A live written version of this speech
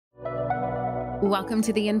Welcome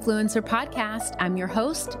to the Influencer Podcast. I'm your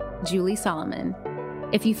host, Julie Solomon.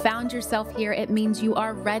 If you found yourself here, it means you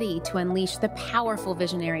are ready to unleash the powerful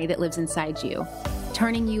visionary that lives inside you,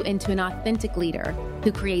 turning you into an authentic leader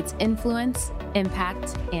who creates influence,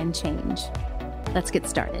 impact, and change. Let's get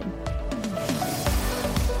started.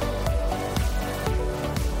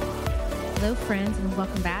 Hello, friends, and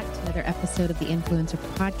welcome back to another episode of the Influencer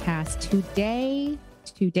Podcast. Today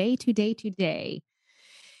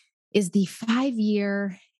is the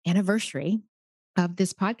 5-year anniversary of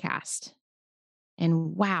this podcast.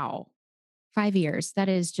 And wow, 5 years. That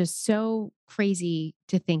is just so crazy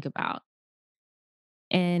to think about.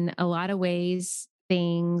 In a lot of ways,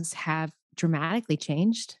 things have dramatically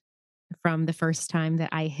changed from the first time that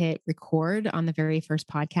I hit record on the very first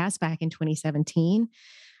podcast back in 2017.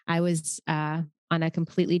 I was on a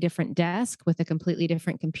completely different desk with a completely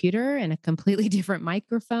different computer and a completely different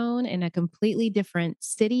microphone in a completely different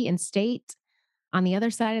city and state on the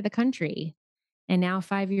other side of the country. And now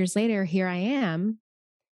 5 years later, here I am.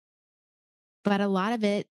 But a lot of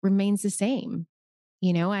it remains the same.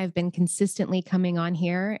 You know, I've been consistently coming on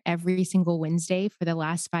here every single Wednesday for the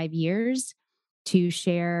last 5 years to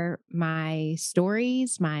share my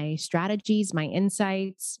stories, my strategies, my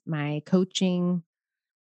insights, my coaching,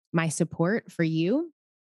 my support for you.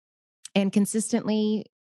 And consistently,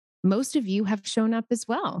 most of you have shown up as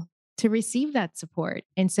well to receive that support.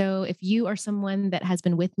 And so if you are someone that has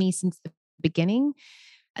been with me since the beginning,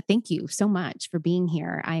 thank you so much for being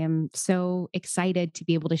here. I am so excited to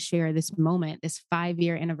be able to share this moment, this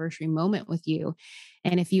 5-year anniversary moment with you.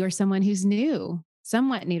 And if you are someone who's new,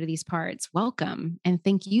 somewhat new to these parts, welcome. And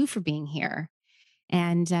thank you for being here.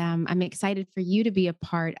 And I'm excited for you to be a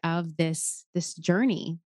part of this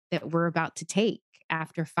journey that we're about to take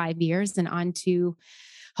after 5 years and on to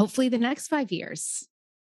hopefully the next 5 years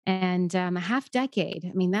and a half decade.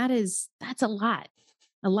 I mean, that's a lot.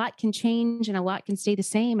 A lot can change and a lot can stay the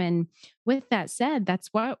same. And with that said, that's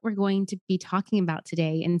what we're going to be talking about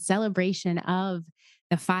today in celebration of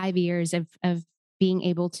the 5 years of being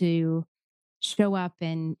able to show up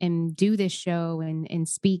and do this show and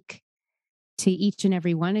speak to each and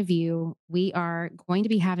every one of you. We are going to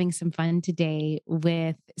be having some fun today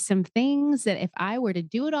with some things that if I were to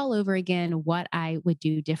do it all over again, what I would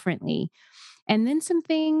do differently. And then some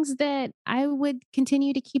things that I would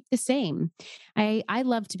continue to keep the same. I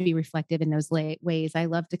love to be reflective in those ways. I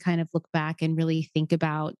love to kind of look back and really think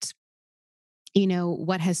about, you know,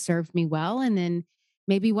 what has served me well, and then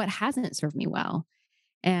maybe what hasn't served me well,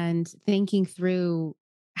 and thinking through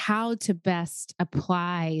how to best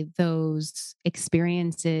apply those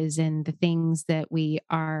experiences and the things that we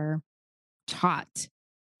are taught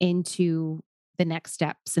into the next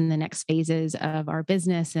steps and the next phases of our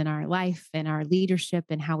business and our life and our leadership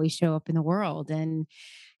and how we show up in the world. And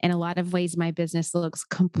in a lot of ways, my business looks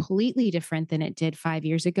completely different than it did 5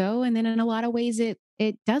 years ago. And then in a lot of ways, it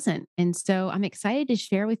doesn't. And so I'm excited to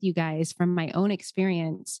share with you guys from my own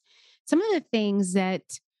experience some of the things that,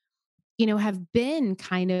 you know, have been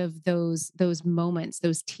kind of those moments,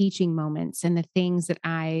 those teaching moments, and the things that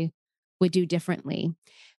I would do differently.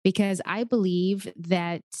 Because I believe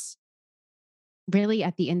that really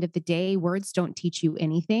at the end of the day, words don't teach you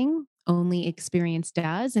anything, only experience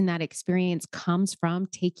does. And that experience comes from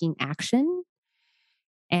taking action.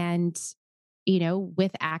 And, you know,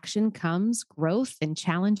 with action comes growth and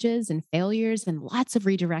challenges and failures and lots of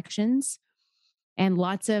redirections and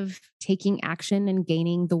lots of taking action and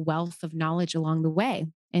gaining the wealth of knowledge along the way.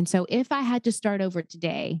 And so if I had to start over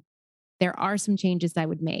today, there are some changes I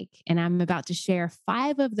would make. And I'm about to share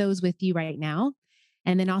 5 of those with you right now.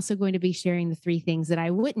 And then also going to be sharing the 3 things that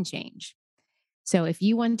I wouldn't change. So if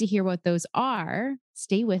you want to hear what those are,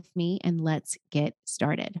 stay with me and let's get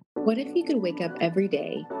started. What if you could wake up every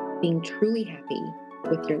day being truly happy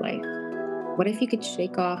with your life? What if you could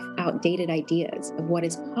shake off outdated ideas of what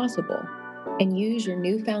is possible and use your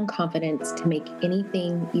newfound confidence to make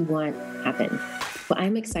anything you want happen? Well,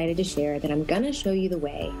 I'm excited to share that I'm going to show you the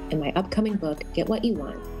way in my upcoming book, Get What You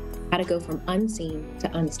Want, How to Go From Unseen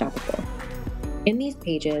to Unstoppable. In these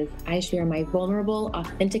pages, I share my vulnerable,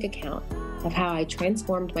 authentic account of how I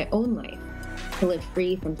transformed my own life to live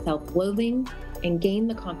free from self-loathing and gain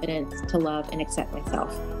the confidence to love and accept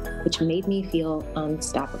myself, which made me feel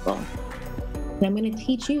unstoppable. And I'm going to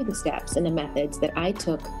teach you the steps and the methods that I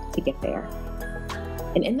took to get there.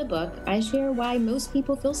 And in the book, I share why most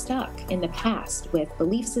people feel stuck in the past with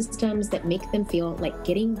belief systems that make them feel like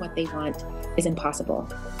getting what they want is impossible.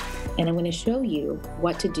 And I'm going to show you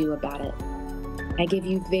what to do about it. I give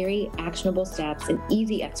you very actionable steps and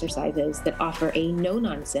easy exercises that offer a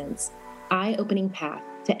no-nonsense, eye-opening path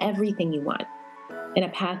to everything you want. and a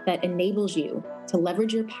path that enables you to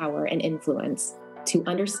leverage your power and influence to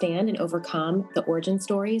understand and overcome the origin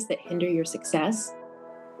stories that hinder your success,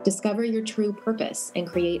 discover your true purpose and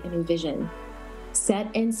create a new vision, set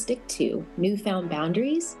and stick to newfound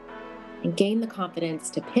boundaries, and gain the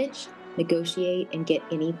confidence to pitch, negotiate, and get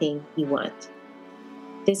anything you want.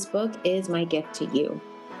 This book is my gift to you.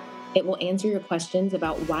 It will answer your questions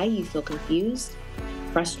about why you feel confused,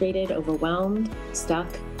 frustrated, overwhelmed, stuck,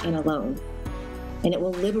 and alone. And it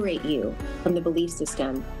will liberate you from the belief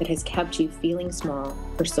system that has kept you feeling small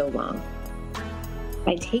for so long.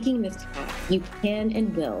 By taking this path, you can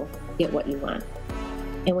and will get what you want.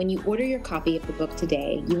 And when you order your copy of the book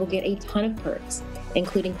today, you will get a ton of perks,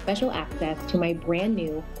 including special access to my brand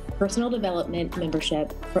new personal development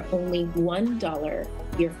membership for only $1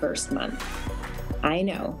 your first month. I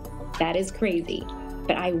know, that is crazy,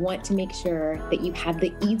 but I want to make sure that you have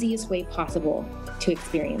the easiest way possible to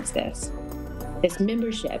experience this. This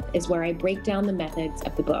membership is where I break down the methods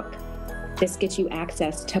of the book. This gets you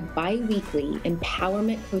access to bi-weekly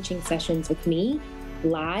empowerment coaching sessions with me,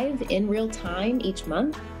 live in real time each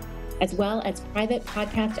month, as well as private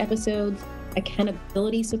podcast episodes,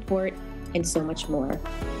 accountability support, and so much more.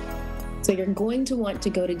 So you're going to want to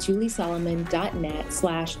go to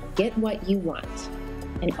juliesolomon.net/getwhatyouwant.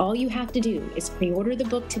 And all you have to do is pre-order the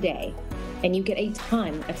book today, and you get a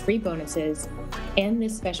ton of free bonuses and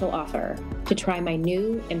this special offer to try my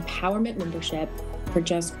new empowerment membership for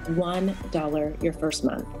just $1 your first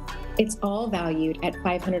month. It's all valued at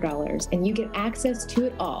 $500, and you get access to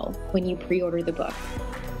it all when you pre-order the book.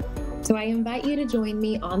 So I invite you to join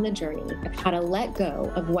me on the journey of how to let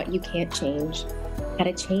go of what you can't change, how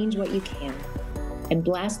to change what you can, and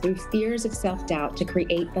blast through fears of self-doubt to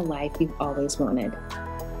create the life you've always wanted.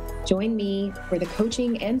 Join me for the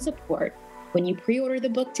coaching and support when you pre-order the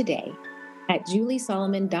book today at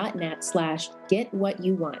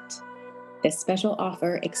juliesolomon.net/getwhatyouwant. This special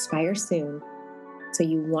offer expires soon, so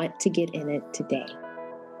you want to get in it today.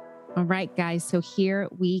 All right, guys. So here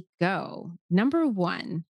we go. Number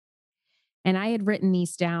one, and I had written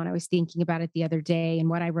these down. I was thinking about it the other day, and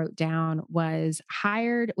what I wrote down was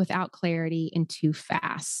hired without clarity and too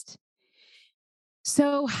fast.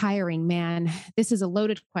 So, hiring, man, this is a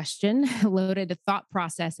loaded question, a loaded thought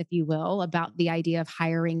process, if you will, about the idea of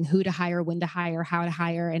hiring, who to hire, when to hire, how to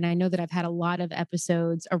hire. And I know that I've had a lot of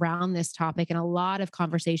episodes around this topic and a lot of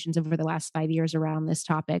conversations over the last 5 years around this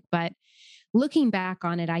topic. But looking back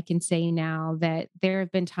on it, I can say now that there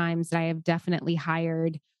have been times that I have definitely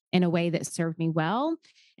hired in a way that served me well.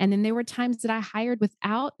 And then there were times that I hired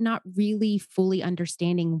without not really fully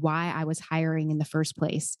understanding why I was hiring in the first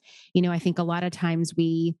place. I think a lot of times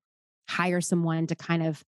we hire someone to kind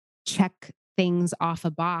of check things off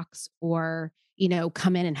a box or,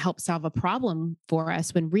 come in and help solve a problem for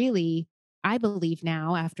us when really, I believe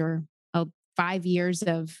now after 5 years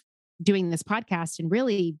of doing this podcast and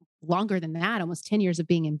really longer than that, almost 10 years of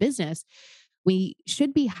being in business, we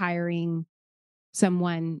should be hiring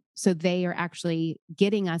someone so they are actually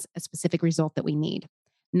getting us a specific result that we need,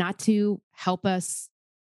 not to help us,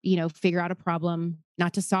 figure out a problem,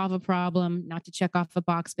 not to solve a problem, not to check off a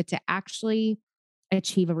box, but to actually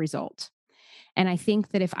achieve a result. And I think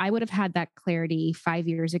that if I would have had that clarity 5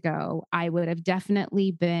 years ago, I would have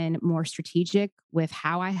definitely been more strategic with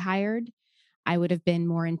how I hired. I would have been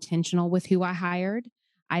more intentional with who I hired.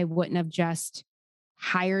 I wouldn't have just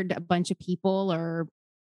hired a bunch of people or,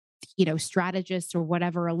 strategists or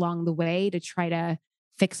whatever along the way to try to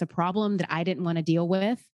fix a problem that I didn't want to deal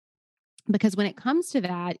with. Because when it comes to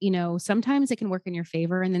that, sometimes it can work in your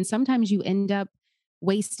favor. And then sometimes you end up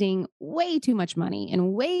wasting way too much money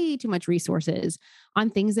and way too much resources on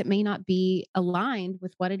things that may not be aligned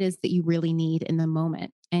with what it is that you really need in the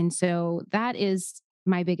moment. And so that is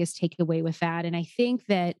my biggest takeaway with that. And I think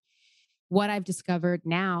that what I've discovered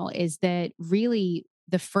now is that really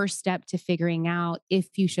the first step to figuring out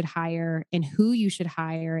if you should hire and who you should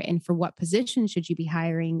hire and for what position should you be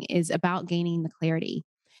hiring is about gaining the clarity,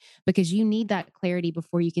 because you need that clarity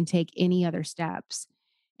before you can take any other steps.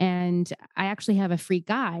 And I actually have a free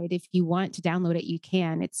guide. If you want to download it, you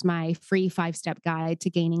can. It's my free 5-step guide to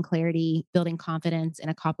gaining clarity, building confidence,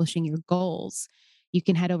 and accomplishing your goals. You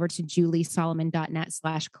can head over to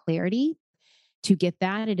juliesolomon.net/clarity to get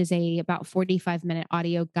that. It is a about 45-minute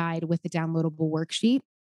audio guide with a downloadable worksheet.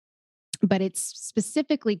 But it's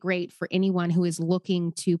specifically great for anyone who is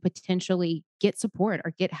looking to potentially get support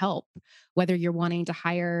or get help, whether you're wanting to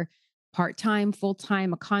hire part-time,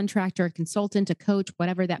 full-time, a contractor, a consultant, a coach,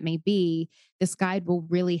 whatever that may be. This guide will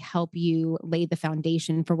really help you lay the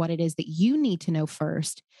foundation for what it is that you need to know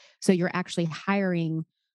first. So you're actually hiring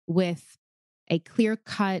with a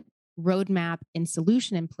clear-cut roadmap and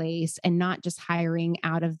solution in place and not just hiring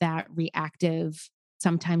out of that reactive,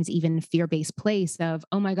 sometimes even fear based place of,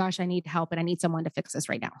 oh my gosh, I need help and I need someone to fix this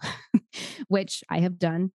right now, which I have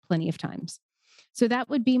done plenty of times. So that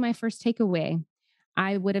would be my first takeaway.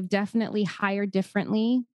 I would have definitely hired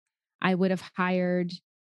differently. I would have hired,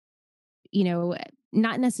 you know,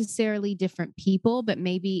 not necessarily different people, but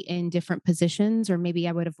maybe in different positions, or maybe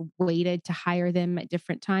I would have waited to hire them at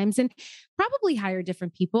different times and probably hire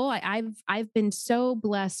different people. I've been so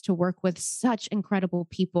blessed to work with such incredible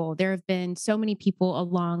people. There have been so many people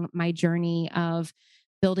along my journey of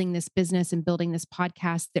building this business and building this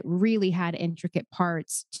podcast that really had intricate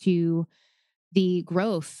parts to the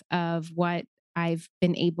growth of what I've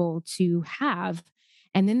been able to have.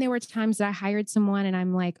 And then there were times that I hired someone and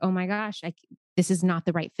I'm like, oh my gosh, this is not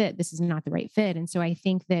the right fit. This is not the right fit. And so I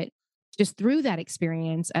think that just through that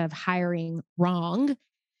experience of hiring wrong,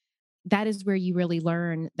 that is where you really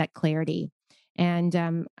learn that clarity. And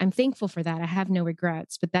I'm thankful for that. I have no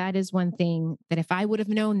regrets, but that is one thing that if I would have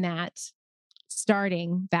known that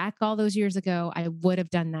starting back all those years ago, I would have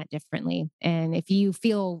done that differently. And if you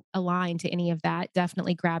feel aligned to any of that,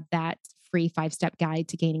 definitely grab that free 5-step guide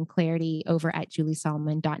to gaining clarity over at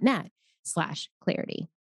juliesolomon.net/clarity.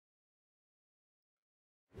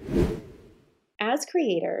 As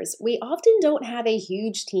creators, we often don't have a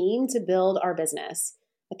huge team to build our business,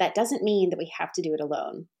 but that doesn't mean that we have to do it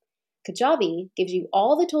alone. Kajabi gives you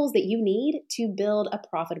all the tools that you need to build a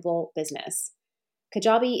profitable business.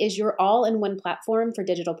 Kajabi is your all-in-one platform for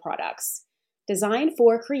digital products. Designed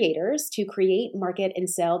for creators to create, market, and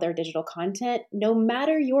sell their digital content, no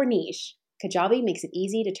matter your niche, Kajabi makes it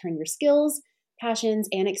easy to turn your skills, passions,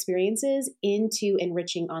 and experiences into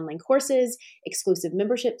enriching online courses, exclusive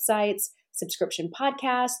membership sites, subscription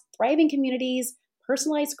podcasts, thriving communities,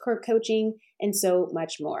 personalized coaching, and so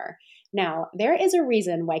much more. Now, there is a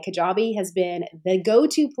reason why Kajabi has been the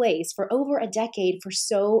go-to place for over a decade for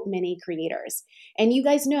so many creators. And you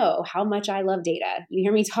guys know how much I love data. You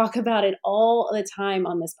hear me talk about it all the time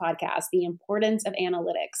on this podcast, the importance of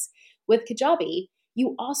analytics. With Kajabi,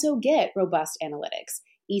 you also get robust analytics,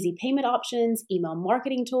 easy payment options, email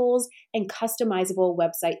marketing tools, and customizable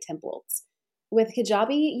website templates. With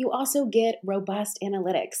Kajabi, you also get robust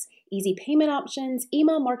analytics, easy payment options,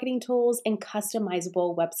 email marketing tools, and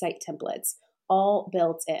customizable website templates, all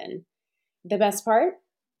built in. The best part?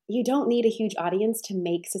 You don't need a huge audience to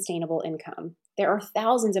make sustainable income. There are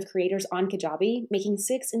thousands of creators on Kajabi making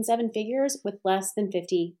 6 and 7 figures with less than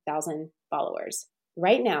 50,000 followers.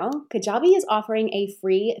 Right now, Kajabi is offering a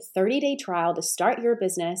free 30-day trial to start your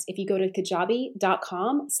business if you go to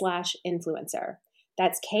kajabi.com/influencer.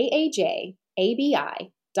 That's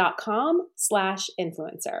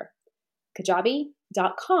kajabi.com/influencer.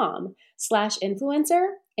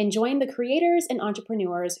 Kajabi.com/influencer and join the creators and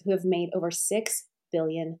entrepreneurs who have made over $6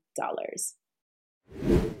 billion.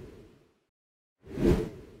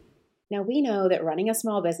 Now, we know that running a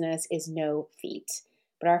small business is no feat,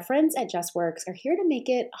 but our friends at JustWorks are here to make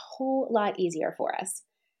it a whole lot easier for us.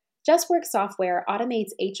 JustWorks software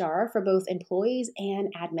automates HR for both employees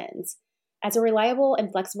and admins. As a reliable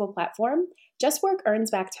and flexible platform, JustWorks earns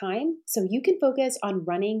back time so you can focus on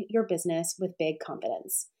running your business with big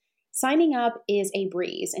confidence. Signing up is a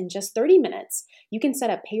breeze. In just 30 minutes, you can set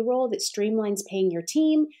up payroll that streamlines paying your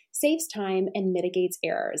team, saves time, and mitigates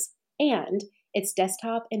errors. And it's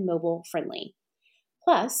desktop and mobile friendly.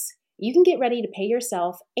 Plus, you can get ready to pay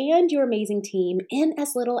yourself and your amazing team in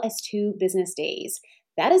as little as 2 business days.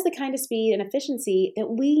 That is the kind of speed and efficiency that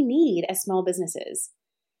we need as small businesses.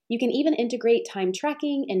 You can even integrate time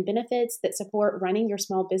tracking and benefits that support running your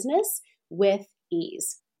small business with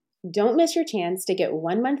ease. Don't miss your chance to get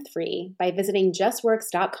 1 month free by visiting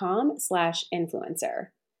justworks.com/influencer.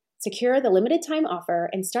 Secure the limited time offer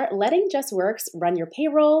and start letting JustWorks run your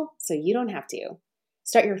payroll so you don't have to.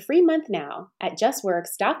 Start your free month now at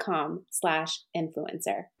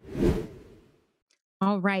justworks.com/influencer.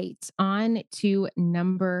 All right, on to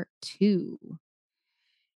number 2.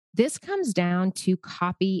 This comes down to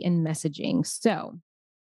copy and messaging. So,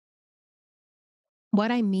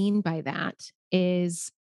 what I mean by that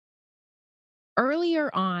is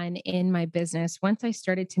earlier on in my business, once I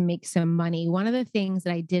started to make some money, one of the things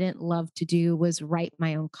that I didn't love to do was write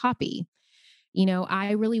my own copy.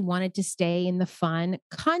 I really wanted to stay in the fun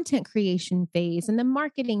content creation phase and the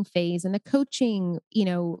marketing phase and the coaching,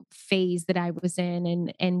 phase that I was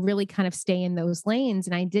in and really kind of stay in those lanes.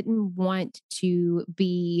 And I didn't want to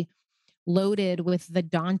be loaded with the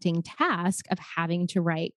daunting task of having to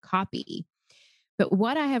write copy. But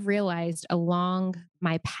what I have realized along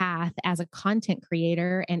my path as a content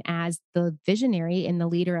creator and as the visionary and the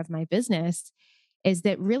leader of my business is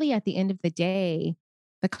that really at the end of the day,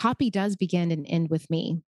 the copy does begin and end with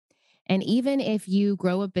me. And even if you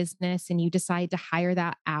grow a business and you decide to hire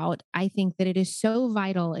that out, I think that it is so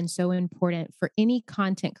vital and so important for any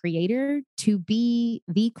content creator to be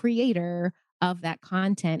the creator of that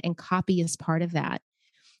content, and copy is part of that.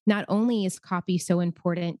 Not only is copy so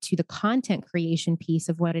important to the content creation piece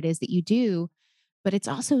of what it is that you do, but it's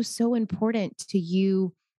also so important to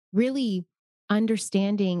you really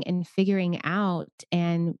understanding and figuring out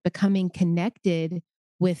and becoming connected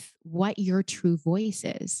with what your true voice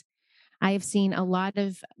is. I have seen a lot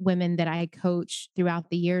of women that I coach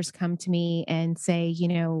throughout the years come to me and say,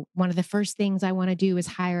 one of the first things I want to do is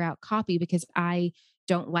hire out copy because I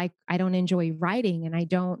don't enjoy writing and I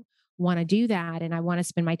don't want to do that. And I want to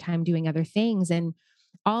spend my time doing other things. And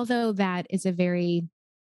although that is a very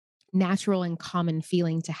natural and common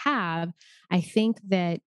feeling to have, I think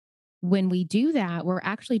that when we do that, we're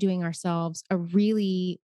actually doing ourselves a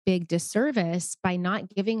really big disservice by not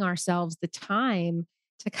giving ourselves the time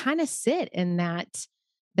to kind of sit in that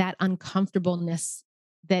uncomfortableness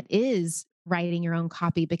that is writing your own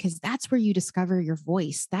copy, because that's where you discover your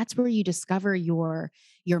voice. That's where you discover your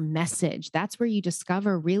message. That's where you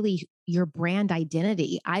discover really your brand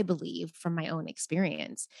identity, I believe, from my own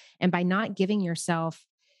experience. And by not giving yourself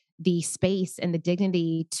the space and the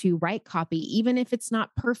dignity to write copy, even if it's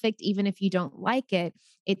not perfect, even if you don't like it,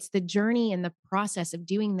 it's the journey and the process of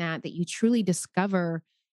doing that that you truly discover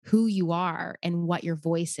who you are and what your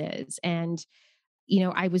voice is. And,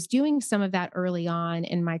 I was doing some of that early on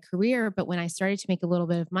in my career, but when I started to make a little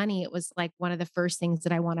bit of money, it was like one of the first things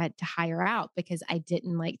that I wanted to hire out because I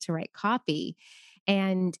didn't like to write copy.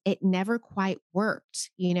 And it never quite worked.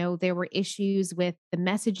 There were issues with the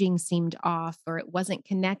messaging seemed off, or it wasn't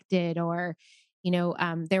connected, or,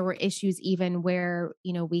 there were issues even where,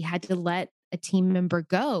 we had to let a team member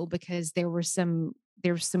go because there were some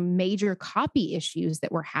major copy issues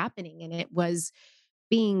that were happening, and it was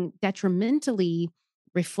being detrimentally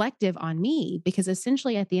reflective on me, because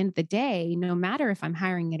essentially at the end of the day, no matter if I'm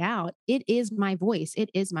hiring it out, it is my voice, it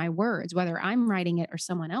is my words, whether I'm writing it or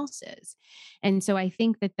someone else is. And so I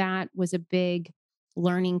think that that was a big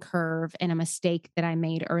learning curve, and a mistake that I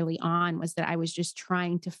made early on was that I was just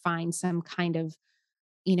trying to find some kind of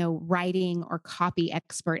writing or copy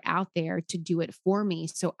expert out there to do it for me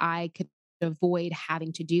so I could avoid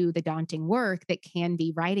having to do the daunting work that can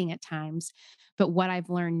be writing at times. But what I've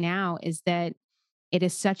learned now is that it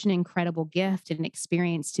is such an incredible gift and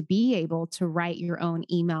experience to be able to write your own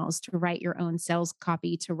emails, to write your own sales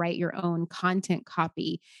copy, to write your own content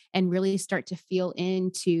copy, and really start to feel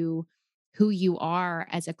into who you are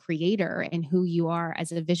as a creator and who you are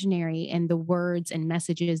as a visionary, and the words and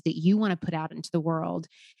messages that you want to put out into the world,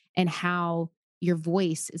 and how your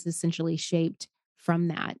voice is essentially shaped from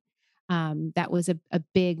that. That was a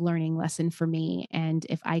big learning lesson for me. And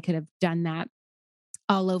if I could have done that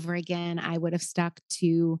all over again, I would have stuck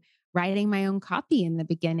to writing my own copy in the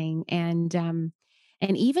beginning. And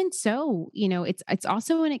even so, it's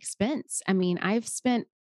also an expense. I mean, I've spent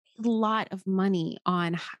a lot of money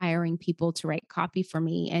on hiring people to write copy for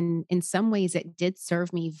me. And in some ways it did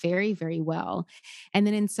serve me very, very well. And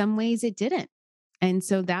then in some ways it didn't. And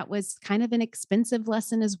so that was kind of an expensive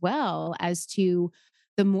lesson as well, as to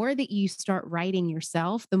the more that you start writing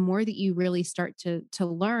yourself, the more that you really start to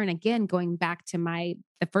learn. Again, going back to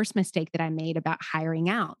the first mistake that I made about hiring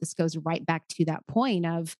out. This goes right back to that point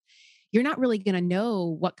of, you're not really going to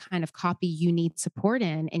know what kind of copy you need support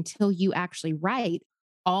in until you actually write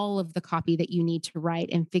all of the copy that you need to write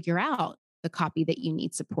and figure out the copy that you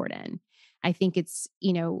need support in. I think it's,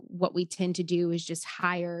 what we tend to do is just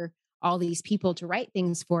hire all these people to write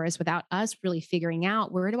things for us without us really figuring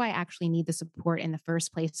out, where do I actually need the support in the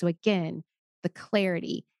first place? So again, the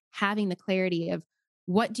clarity, having the clarity of,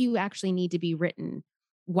 what do you actually need to be written?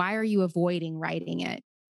 Why are you avoiding writing it?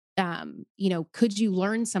 Could you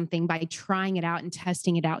learn something by trying it out and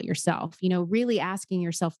testing it out yourself? Really asking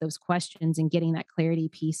yourself those questions and getting that clarity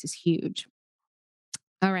piece is huge.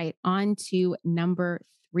 All right, on to number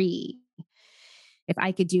 3. If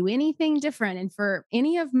I could do anything different, and for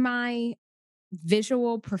any of my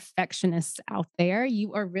visual perfectionists out there,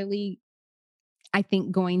 you are really, I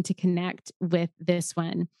think, going to connect with this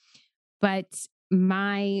one. But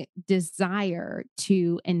my desire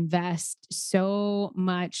to invest so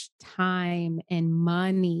much time and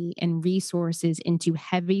money and resources into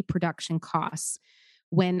heavy production costs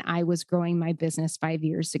when I was growing my business 5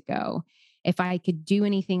 years ago. If I could do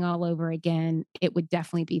anything all over again, it would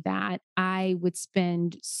definitely be that. I would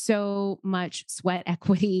spend so much sweat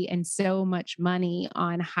equity and so much money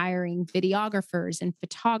on hiring videographers and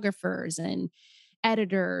photographers and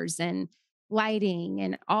editors and lighting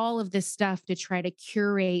and all of this stuff to try to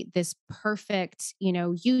curate this perfect,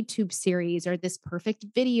 YouTube series or this perfect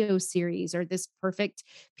video series or this perfect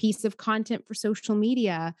piece of content for social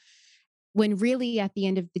media. When really at the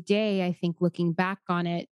end of the day, I think looking back on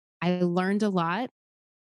it, I learned a lot.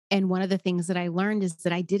 And one of the things that I learned is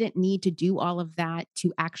that I didn't need to do all of that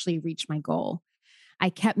to actually reach my goal. I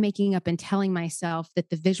kept making up and telling myself that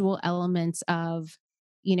the visual elements of,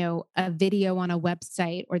 a video on a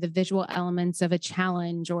website or the visual elements of a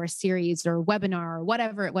challenge or a series or a webinar or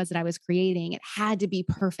whatever it was that I was creating, it had to be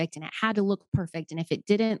perfect and it had to look perfect. And if it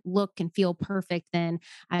didn't look and feel perfect, then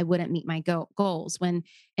I wouldn't meet my goals. When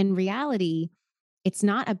in reality, it's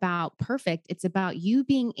not about perfect. It's about you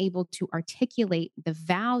being able to articulate the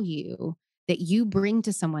value that you bring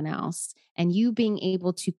to someone else and you being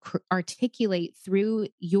able to articulate through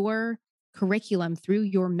your curriculum, through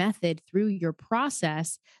your method, through your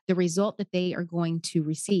process, the result that they are going to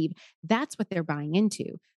receive. That's what they're buying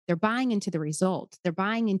into. They're buying into the result. They're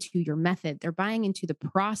buying into your method. They're buying into the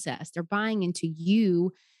process. They're buying into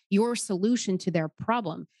you, your solution to their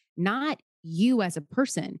problem, not you as a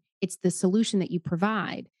person. It's the solution that you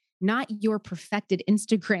provide, not your perfected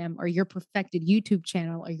Instagram or your perfected YouTube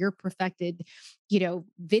channel or your perfected,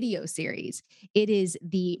 video series. It is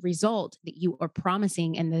the result that you are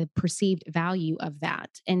promising and the perceived value of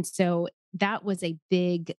that. And so that was a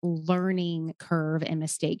big learning curve and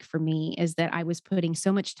mistake for me, is that I was putting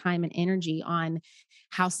so much time and energy on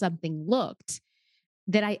how something looked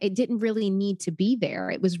that it didn't really need to be there.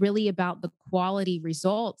 It was really about the quality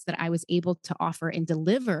results that I was able to offer and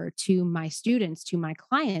deliver to my students, to my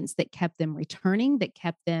clients, that kept them returning, that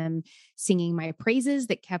kept them singing my praises,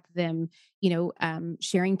 that kept them,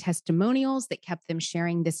 sharing testimonials, that kept them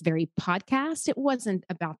sharing this very podcast. It wasn't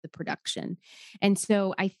about the production. And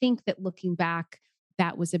so I think that looking back,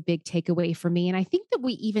 that was a big takeaway for me. And I think that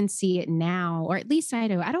we even see it now, or at least I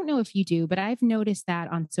do. I don't know if you do, but I've noticed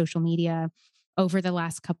that on social media over the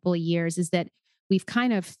last couple of years, is that we've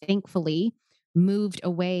kind of thankfully moved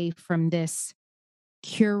away from this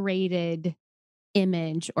curated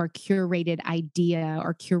image or curated idea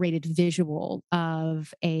or curated visual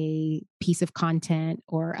of a piece of content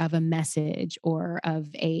or of a message or of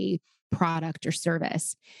a product or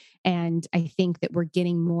service. And I think that we're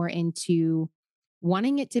getting more into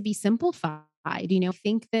wanting it to be simplified. I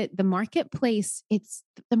think that the marketplace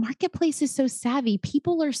is so savvy.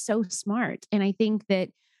 People are so smart. And I think that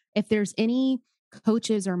if there's any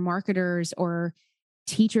coaches or marketers or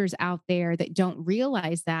teachers out there that don't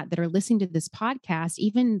realize that are listening to this podcast,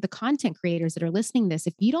 even the content creators that are listening to this,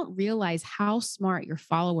 if you don't realize how smart your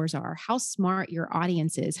followers are, how smart your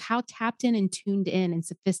audience is, how tapped in and tuned in and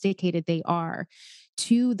sophisticated they are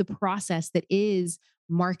to the process that is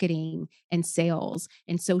marketing and sales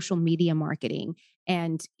and social media marketing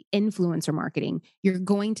and influencer marketing, you're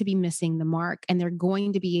going to be missing the mark. And they're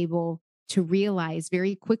going to be able to realize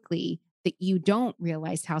very quickly that you don't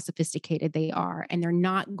realize how sophisticated they are, and they're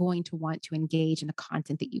not going to want to engage in the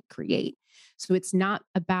content that you create. So it's not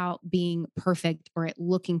about being perfect or it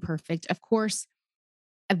looking perfect. Of course,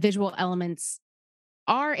 visual elements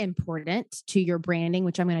are important to your branding,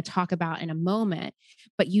 which I'm going to talk about in a moment,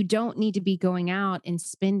 but you don't need to be going out and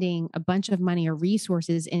spending a bunch of money or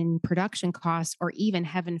resources in production costs, or even,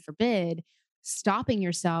 heaven forbid, stopping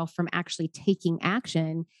yourself from actually taking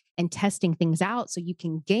action and testing things out so you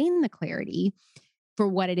can gain the clarity for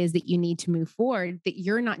what it is that you need to move forward, that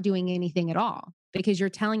you're not doing anything at all because you're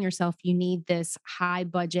telling yourself you need this high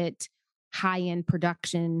budget, high end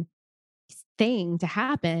production thing to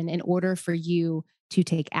happen in order for you to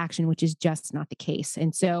take action, which is just not the case.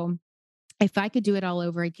 And so if I could do it all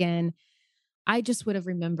over again, I just would have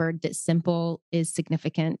remembered that simple is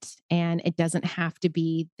significant, and it doesn't have to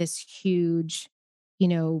be this huge, you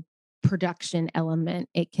know, production element.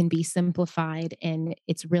 It can be simplified, and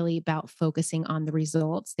it's really about focusing on the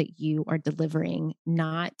results that you are delivering,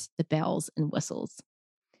 not the bells and whistles.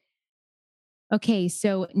 Okay,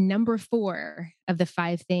 so number 4 of the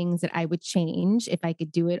 5 things that I would change if I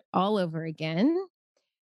could do it all over again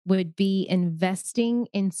would be investing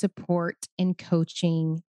in support and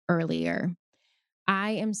coaching earlier.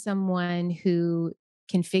 I am someone who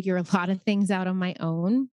can figure a lot of things out on my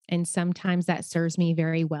own, and sometimes that serves me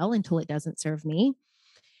very well until it doesn't serve me.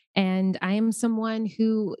 And I am someone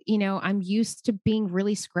who, I'm used to being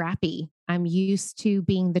really scrappy. I'm used to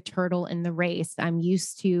being the turtle in the race. I'm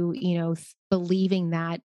used to, believing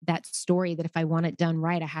that story that if I want it done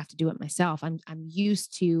right, I have to do it myself. I'm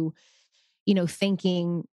used to,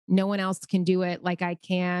 thinking no one else can do it like I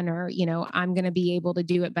can, or, I'm going to be able to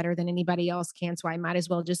do it better than anybody else can. So I might as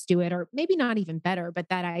well just do it, or maybe not even better, but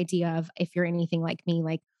that idea of, if you're anything like me,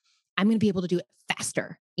 like, I'm going to be able to do it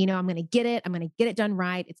faster. I'm going to get it. I'm going to get it done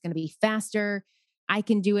right. It's going to be faster. I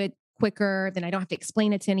can do it quicker. Then I don't have to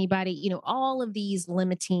explain it to anybody. All of these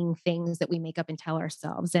limiting things that we make up and tell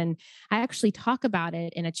ourselves. And I actually talk about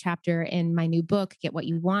it in a chapter in my new book, Get What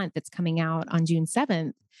You Want, that's coming out on June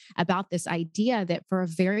 7th, about this idea that for a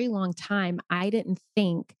very long time, I didn't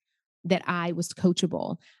think that I was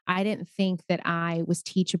coachable. I didn't think that I was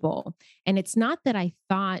teachable. And it's not that I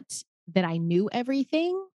thought that I knew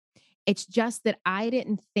everything. It's just that I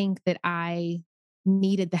didn't think that I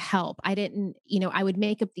needed the help. I didn't, I would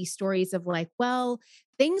make up these stories of like, well,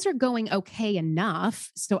 things are going okay enough,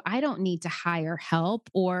 so I don't need to hire help,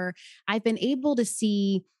 or I've been able to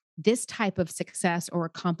see this type of success or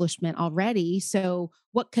accomplishment already. So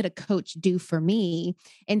what could a coach do for me?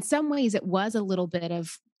 In some ways, it was a little bit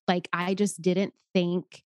of like, I just didn't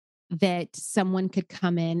think that someone could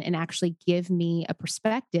come in and actually give me a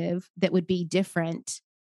perspective that would be different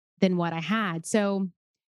than what I had. So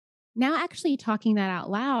now, actually talking that out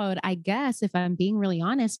loud, I guess if I'm being really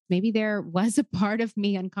honest, maybe there was a part of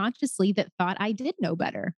me unconsciously that thought I did know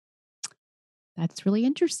better. That's really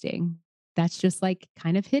interesting. That's just like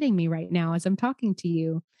kind of hitting me right now as I'm talking to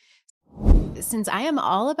you. Since I am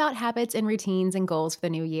all about habits and routines and goals for the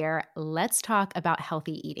new year, let's talk about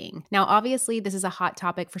healthy eating. Now, obviously, this is a hot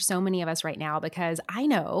topic for so many of us right now because I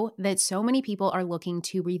know that so many people are looking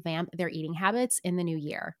to revamp their eating habits in the new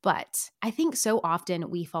year. But I think so often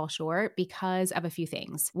we fall short because of a few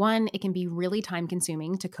things. One, it can be really time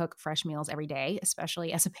consuming to cook fresh meals every day,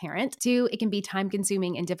 especially as a parent. Two, it can be time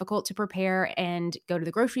consuming and difficult to prepare and go to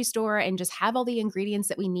the grocery store and just have all the ingredients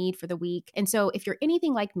that we need for the week. And so if you're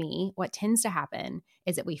anything like me, what tends to happen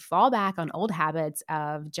is that we fall back on old habits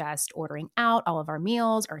of just ordering out all of our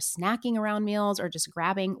meals or snacking around meals or just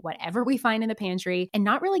grabbing whatever we find in the pantry and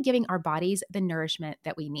not really giving our bodies the nourishment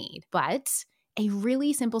that we need. But a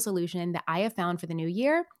really simple solution that I have found for the new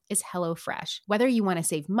year is HelloFresh. Whether you want to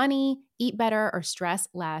save money, eat better, or stress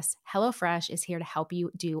less, HelloFresh is here to help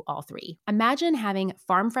you do all three. Imagine having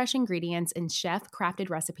farm-fresh ingredients and chef-crafted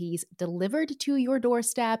recipes delivered to your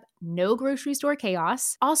doorstep, no grocery store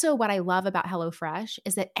chaos. Also, what I love about HelloFresh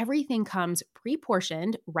is that everything comes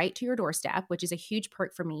pre-portioned right to your doorstep, which is a huge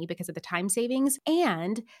perk for me because of the time savings,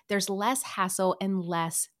 and there's less hassle and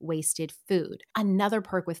less wasted food. Another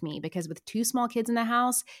perk with me, because with two small kids in the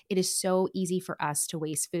house, it is so easy for us to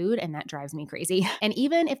waste food, and that drives me crazy. And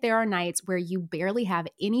even if there are nights where you barely have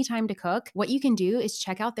any time to cook, what you can do is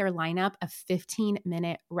check out their lineup of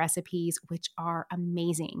 15-minute recipes, which are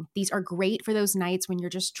amazing. These are great for those nights when you're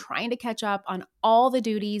just trying to catch up on all the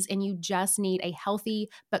duties and you just need a healthy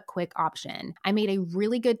but quick option. I made a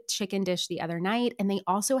really good chicken dish the other night, and they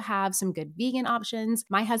also have some good vegan options.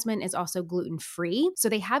 My husband is also gluten-free, so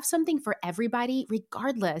they have something for everybody,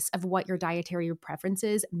 regardless of what your dietary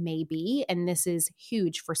preferences may be. And this is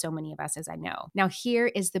huge for so many of us, as I know. Now, here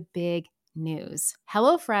is the big news.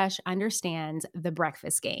 HelloFresh understands the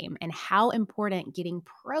breakfast game and how important getting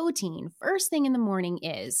protein first thing in the morning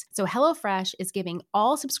is. So HelloFresh is giving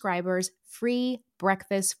all subscribers free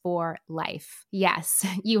breakfast for life. Yes,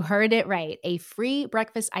 you heard it right. A free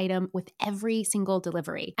breakfast item with every single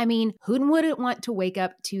delivery. I mean, who wouldn't want to wake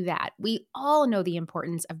up to that? We all know the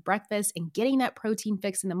importance of breakfast and getting that protein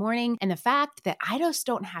fix in the morning. And the fact that I just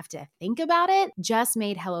don't have to think about it just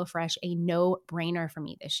made HelloFresh a no-brainer for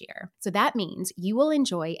me this year. So that means you will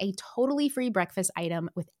enjoy a totally free breakfast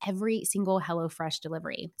item with every single HelloFresh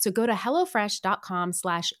delivery. So go to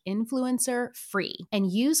HelloFresh.com/influencer-free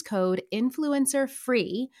and use code influencer-free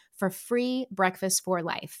for free breakfast for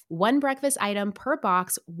life. One breakfast item per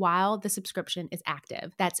box while the subscription is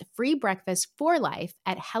active. That's free breakfast for life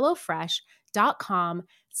at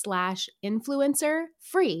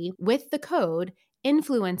HelloFresh.com/influencer-free with the code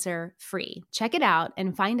influencer free. Check it out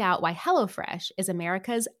and find out why HelloFresh is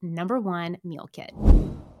America's #1 meal kit.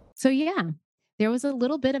 So, yeah, there was a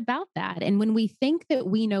little bit about that. And when we think that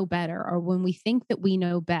we know better, or when we think that we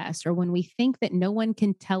know best, or when we think that no one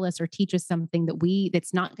can tell us or teach us something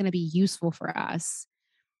that's not going to be useful for us,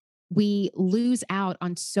 we lose out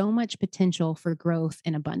on so much potential for growth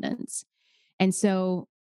and abundance. And so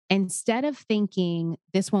instead of thinking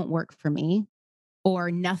this won't work for me,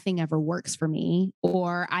 or nothing ever works for me,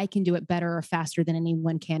 or I can do it better or faster than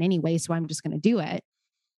anyone can anyway, so I'm just going to do it.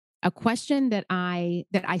 A question that I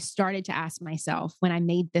started to ask myself when I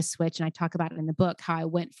made this switch, and I talk about it in the book, how I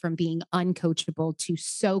went from being uncoachable to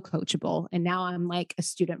so coachable. And now I'm like a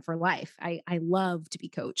student for life. I love to be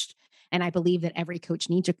coached. And I believe that every coach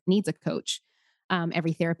needs a coach.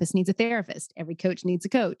 Every therapist needs a therapist. Every coach needs a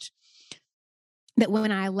coach. that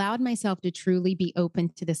when I allowed myself to truly be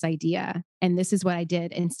open to this idea, and this is what I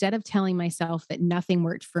did, instead of telling myself that nothing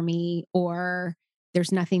worked for me or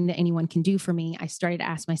there's nothing that anyone can do for me, I started to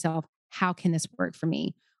ask myself, how can this work for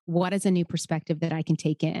me? What is a new perspective that I can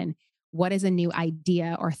take in? What is a new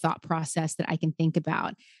idea or thought process that I can think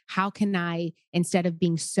about? How can I, instead of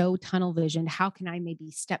being so tunnel visioned, how can I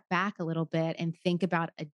maybe step back a little bit and think about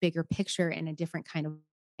a bigger picture in a different kind of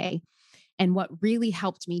way? And what really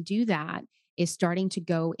helped me do that is starting to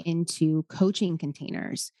go into coaching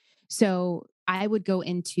containers. So I would go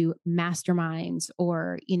into masterminds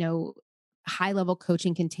or, high level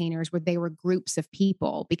coaching containers where they were groups of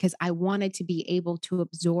people because I wanted to be able to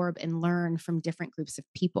absorb and learn from different groups of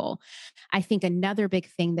people. I think another big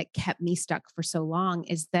thing that kept me stuck for so long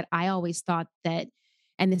is that I always thought that,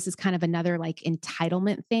 and this is kind of another like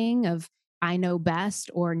entitlement thing of I know best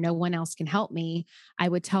or no one else can help me. I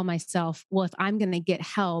would tell myself, well, if I'm going to get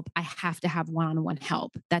help, I have to have one on one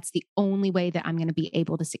help. That's the only way that I'm going to be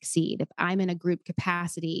able to succeed. If I'm in a group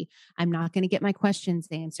capacity, I'm not going to get my questions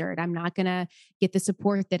answered. I'm not going to get the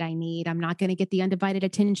support that I need. I'm not going to get the undivided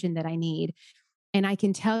attention that I need. And I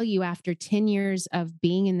can tell you, after 10 years of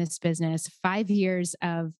being in this business, 5 years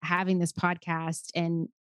of having this podcast, and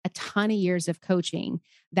a ton of years of coaching,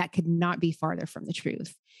 that could not be farther from the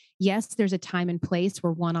truth. Yes, there's a time and place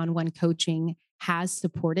where one on one coaching has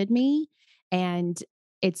supported me. And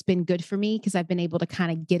it's been good for me because I've been able to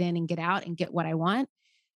kind of get in and get out and get what I want.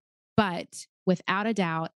 But without a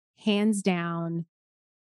doubt, hands down,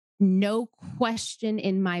 no question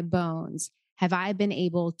in my bones, have I been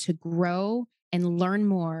able to grow and learn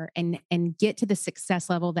more and get to the success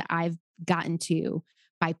level that I've gotten to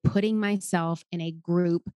by putting myself in a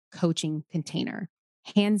group coaching container.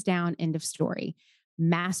 Hands down, end of story.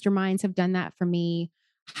 Masterminds have done that for me.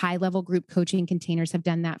 High level group coaching containers have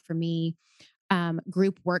done that for me.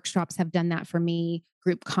 Group workshops have done that for me.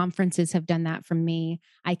 Group conferences have done that for me.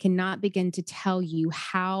 I cannot begin to tell you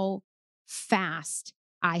how fast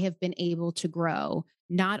I have been able to grow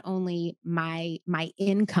not only my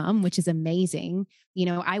income, which is amazing.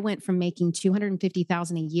 I went from making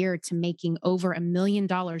 250,000 a year to making over $1 million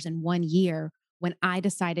in 1 year when I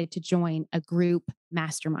decided to join a group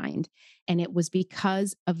mastermind. And it was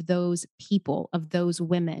because of those people, of those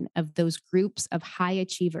women, of those groups of high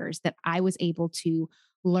achievers that I was able to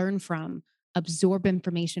learn from, absorb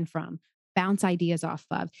information from, bounce ideas off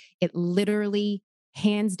of. It literally,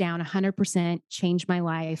 hands down, 100% changed my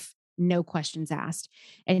life, no questions asked.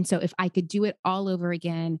 And so if I could do it all over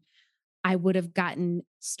again, I would have gotten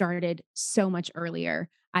started so much earlier.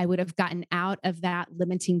 I would have gotten out of that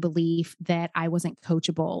limiting belief that I wasn't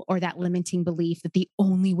coachable, or that limiting belief that the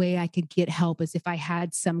only way I could get help is if I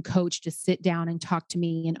had some coach to sit down and talk to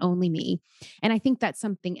me and only me. And I think that's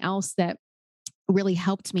something else that really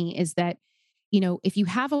helped me is that, if you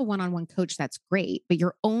have a one on one coach, that's great, but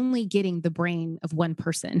you're only getting the brain of one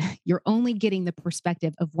person. You're only getting the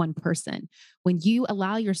perspective of one person. When you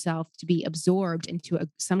allow yourself to be absorbed into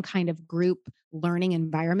some kind of group learning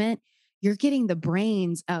environment, you're getting the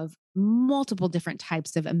brains of multiple different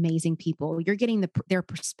types of amazing people. You're getting their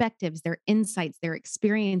perspectives, their insights, their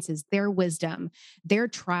experiences, their wisdom, their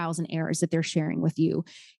trials and errors that they're sharing with you.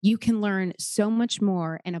 You can learn so much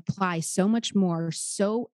more and apply so much more,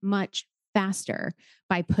 so much faster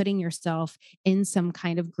by putting yourself in some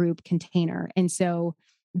kind of group container. And so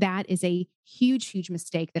that is a huge, huge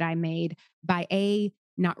mistake that I made by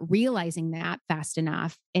not realizing that fast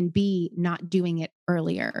enough, and B, not doing it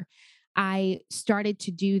earlier. I started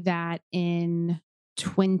to do that in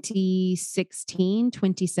 2016,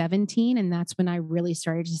 2017. And that's when I really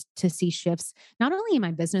started to see shifts, not only in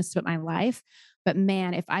my business, but my life. But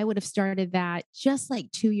man, if I would have started that just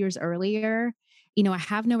like 2 years earlier, I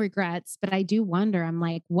have no regrets, but I do wonder, I'm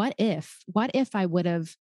like, what if I would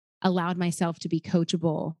have allowed myself to be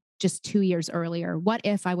coachable just 2 years earlier? What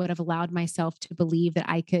if I would have allowed myself to believe that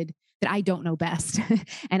that I don't know best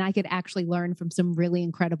and I could actually learn from some really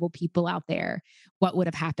incredible people out there? What would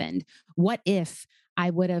have happened? What if I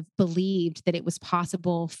would have believed that it was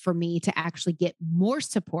possible for me to actually get more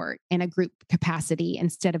support in a group capacity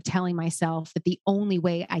instead of telling myself that the only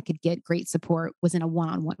way I could get great support was in a one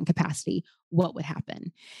on one capacity? What would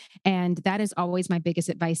happen? And that is always my biggest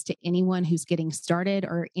advice to anyone who's getting started,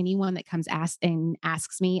 or anyone that comes and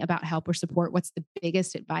asks me about help or support. What's the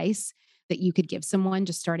biggest advice that you could give someone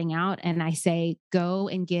just starting out? And I say, go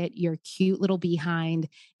and get your cute little behind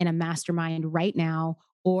in a mastermind right now,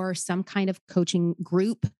 or some kind of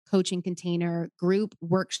group coaching container, group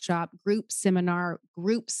workshop, group seminar,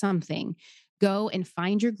 group something. Go and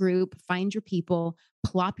find your group, find your people,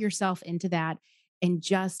 plop yourself into that, and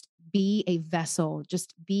just be a vessel,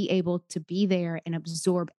 just be able to be there and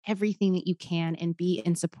absorb everything that you can and be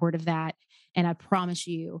in support of that. And I promise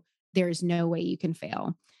you, there is no way you can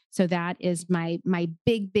fail. So that is my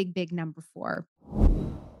big number 4.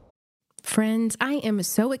 Friends, I am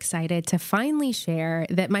so excited to finally share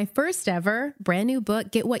that my first ever brand new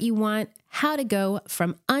book, Get What You Want: How to Go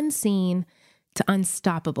from Unseen to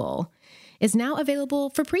Unstoppable, is now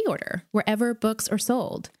available for pre-order wherever books are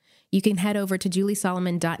sold. You can head over to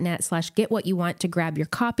juliesolomon.net/getwhatyouwant to grab your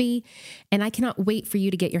copy. And I cannot wait for you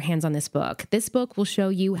to get your hands on this book. This book will show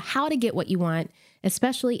you how to get what you want,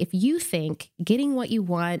 especially if you think getting what you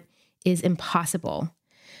want is impossible.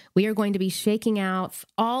 We are going to be shaking out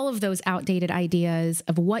all of those outdated ideas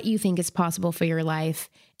of what you think is possible for your life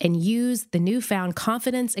and use the newfound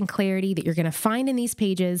confidence and clarity that you're going to find in these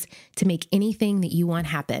pages to make anything that you want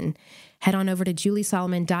happen. Head on over to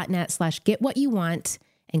juliesolomon.net/getwhatyouwant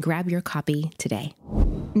and grab your copy today.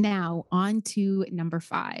 Now, on to number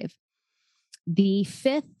 5. The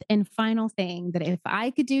 5th and final thing that if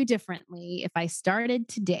I could do differently, if I started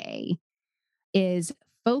today, is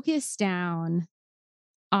focus down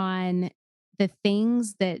on the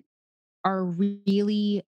things that are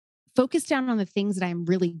really focus down on the things that I'm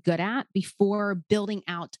really good at before building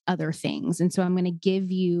out other things. And so I'm going to give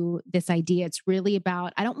you this idea. It's really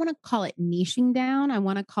about, I don't want to call it niching down. I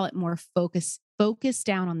want to call it more focus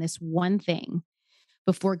down on this one thing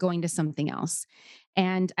before going to something else.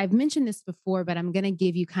 And I've mentioned this before, but I'm going to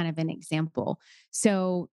give you kind of an example.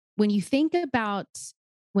 So when you think about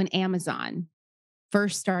when Amazon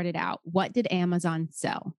first started out, what did Amazon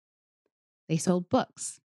sell? They sold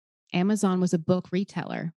books. Amazon was a book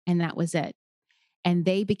retailer, and that was it. And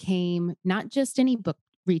they became not just any book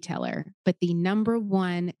retailer, but the number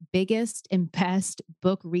 1 biggest and best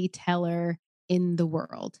book retailer in the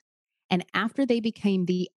world. And after they became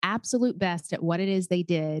the absolute best at what it is they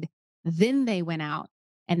did, then they went out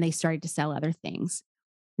and they started to sell other things.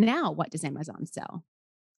 Now, what does Amazon sell?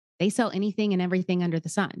 They sell anything and everything under the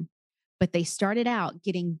sun. But they started out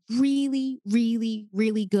getting really, really,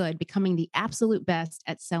 really good, becoming the absolute best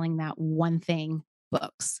at selling that one thing,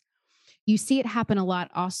 books. You see it happen a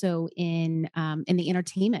lot also in the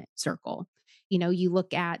entertainment circle. You know, you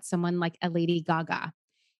look at someone like a Lady Gaga.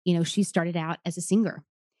 You know, she started out as a singer.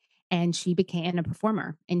 And she became a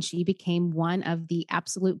performer, and she became one of the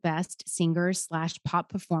absolute best singers/pop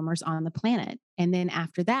performers on the planet. And then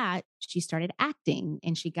after that, she started acting,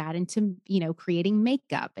 and she got into, creating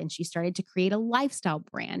makeup, and she started to create a lifestyle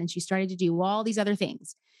brand, and she started to do all these other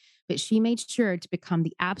things. But she made sure to become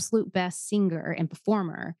the absolute best singer and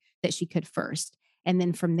performer that she could first. And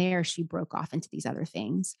then from there, she broke off into these other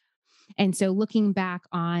things. And so looking back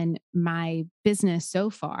on my business so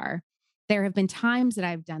far, there have been times that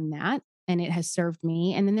I've done that and it has served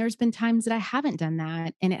me. And then there's been times that I haven't done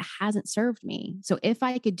that and it hasn't served me. So if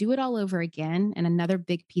I could do it all over again, and another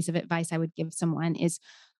big piece of advice I would give someone is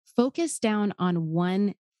focus down on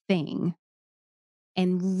one thing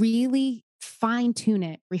and really fine tune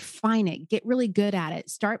it, refine it, get really good at it,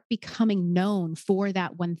 start becoming known for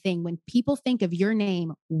that one thing. When people think of your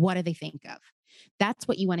name, what do they think of? That's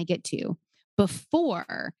what you want to get to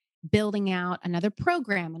before building out another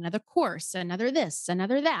program, another course, another this,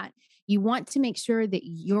 another that. You want to make sure that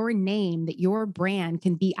your name, that your brand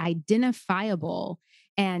can be identifiable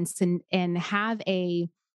and have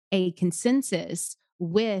a consensus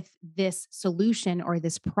with this solution or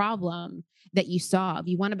this problem that you solve.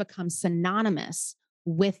 You want to become synonymous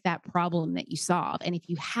with that problem that you solve. And if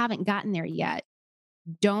you haven't gotten there yet,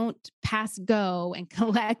 don't pass go and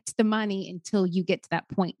collect the money until you get to that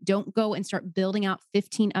point. Don't go and start building out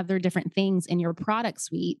 15 other different things in your product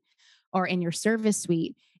suite or in your service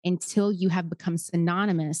suite until you have become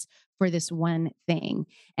synonymous for this one thing.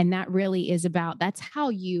 And that really is about, that's how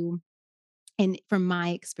you, and from my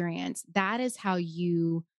experience, that is how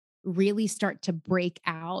you really start to break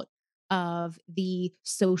out of the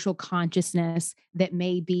social consciousness that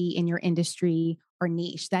may be in your industry or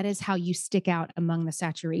niche. That is how you stick out among the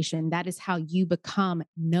saturation. That is how you become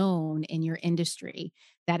known in your industry.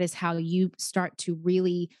 That is how you start to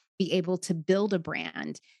really be able to build a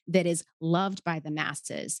brand that is loved by the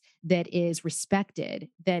masses, that is respected,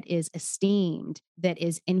 that is esteemed, that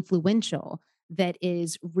is influential, that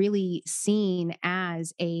is really seen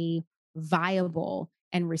as a viable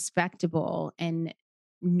and respectable and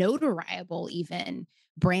notariable even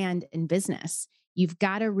brand and business. You've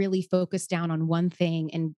got to really focus down on one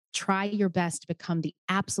thing and try your best to become the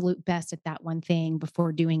absolute best at that one thing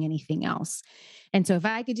before doing anything else. And so if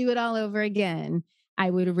I could do it all over again, I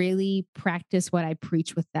would really practice what I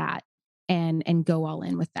preach with that and go all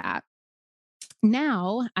in with that.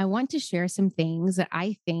 Now, I want to share some things that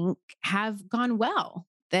I think have gone well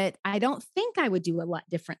that I don't think I would do a lot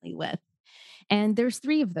differently with. And there's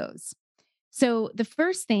three of those. So the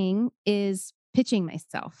first thing is pitching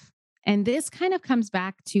myself. And this kind of comes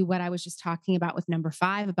back to what I was just talking about with number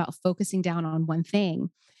five about focusing down on one thing.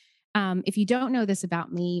 If you don't know this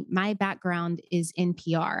about me, my background is in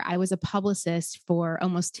PR. I was a publicist for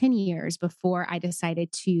almost 10 years before I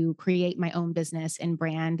decided to create my own business and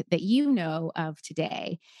brand that you know of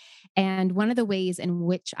today. And one of the ways in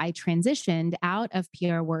which I transitioned out of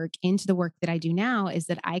PR work into the work that I do now is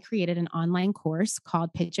that I created an online course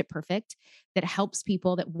called Pitch It Perfect that helps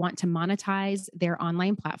people that want to monetize their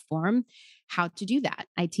online platform how to do that.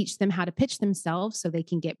 I teach them how to pitch themselves so they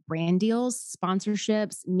can get brand deals,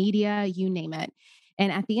 sponsorships, media, you name it.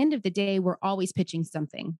 And at the end of the day, we're always pitching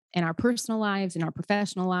something in our personal lives, in our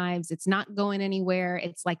professional lives. It's not going anywhere.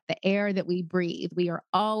 It's like the air that we breathe. We are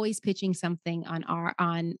always pitching something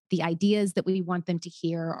on the ideas that we want them to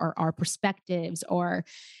hear or our perspectives or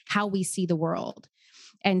how we see the world.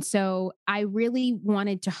 And so I really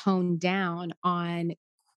wanted to hone down on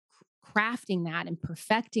crafting that and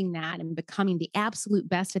perfecting that and becoming the absolute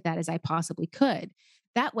best at that as I possibly could.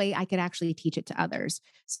 That way I could actually teach it to others.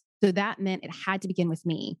 So that meant it had to begin with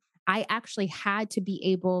me. I actually had to be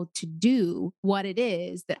able to do what it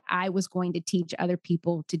is that I was going to teach other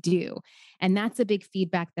people to do. And that's a big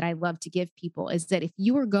feedback that I love to give people is that if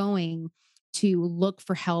you are going to look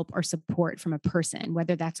for help or support from a person,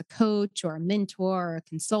 whether that's a coach or a mentor or a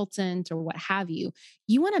consultant or what have you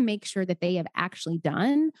want to make sure that they have actually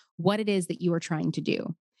done what it is that you are trying to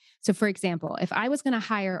do. So, for example, if I was going to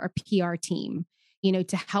hire a PR team,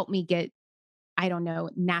 to help me get, I don't know,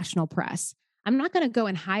 national press, I'm not going to go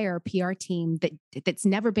and hire a PR team that's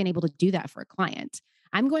never been able to do that for a client.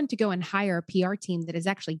 I'm going to go and hire a PR team that has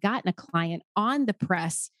actually gotten a client on the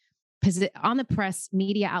press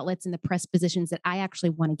media outlets and the press positions that I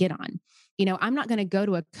actually want to get on. I'm not going to go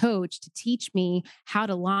to a coach to teach me how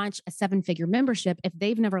to launch a 7-figure membership if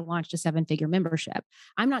they've never launched a 7-figure membership.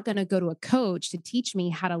 I'm not going to go to a coach to teach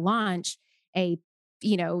me how to launch a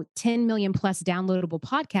 10 million plus downloadable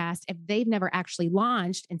podcast if they've never actually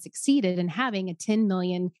launched and succeeded in having a 10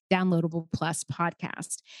 million downloadable plus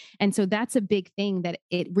podcast. And so that's a big thing that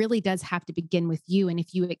it really does have to begin with you. And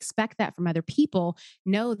if you expect that from other people,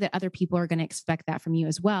 know that other people are going to expect that from you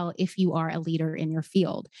as well if you are a leader in your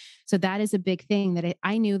field. So that is a big thing that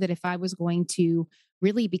I knew that if I was going to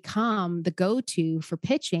really become the go-to for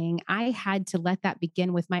pitching, I had to let that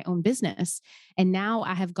begin with my own business. And now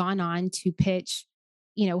I have gone on to pitch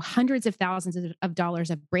hundreds of thousands of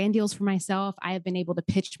dollars of brand deals for myself. I have been able to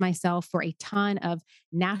pitch myself for a ton of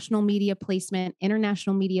national media placement,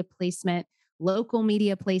 international media placement, local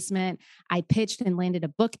media placement. I pitched and landed a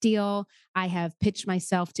book deal. I have pitched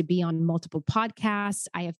myself to be on multiple podcasts.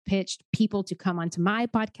 I have pitched people to come onto my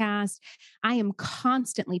podcast. I am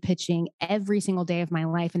constantly pitching every single day of my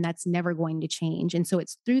life, and that's never going to change. And so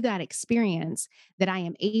it's through that experience that I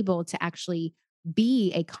am able to actually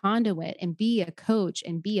be a conduit and be a coach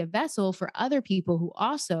and be a vessel for other people who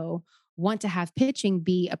also want to have pitching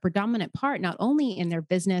be a predominant part, not only in their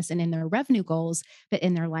business and in their revenue goals, but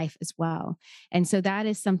in their life as well. And so that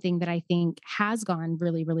is something that I think has gone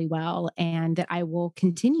really, really well and that I will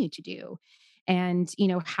continue to do. And,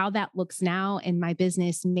 how that looks now in my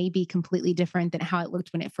business may be completely different than how it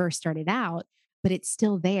looked when it first started out, but it's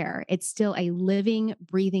still there. It's still a living,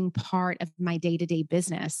 breathing part of my day to day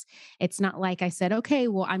business. It's not like I said, okay,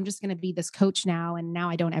 well, I'm just going to be this coach now, and now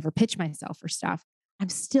I don't ever pitch myself for stuff. I'm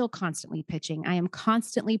still constantly pitching. I am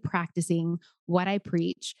constantly practicing what I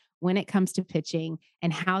preach when it comes to pitching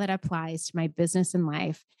and how that applies to my business and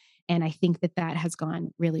life. And I think that that has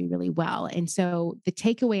gone really, really well. And so the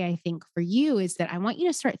takeaway I think for you is that I want you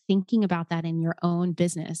to start thinking about that in your own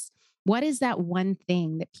business. What is that one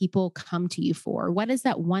thing that people come to you for? What is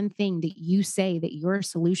that one thing that you say that you're a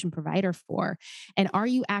solution provider for? And are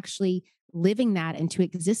you actually living that into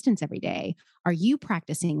existence every day? Are you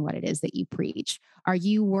practicing what it is that you preach? Are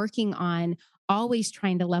you working on always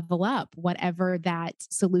trying to level up whatever that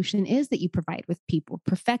solution is that you provide with people,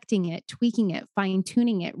 perfecting it, tweaking it, fine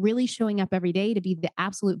tuning it, really showing up every day to be the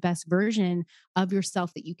absolute best version of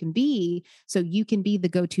yourself that you can be so you can be the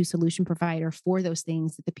go-to solution provider for those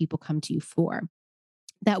things that the people come to you for?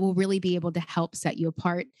 That will really be able to help set you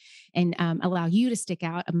apart and allow you to stick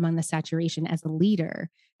out among the saturation as a leader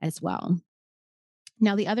as well.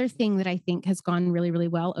 Now, the other thing that I think has gone really, really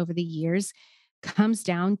well over the years comes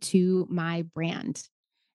down to my brand,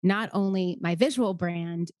 not only my visual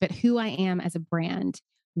brand, but who I am as a brand,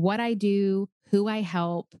 what I do, who I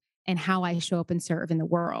help, and how I show up and serve in the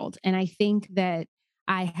world. And I think that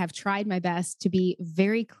I have tried my best to be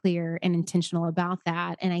very clear and intentional about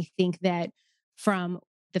that. And I think that from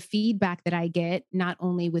the feedback that I get, not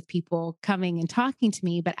only with people coming and talking to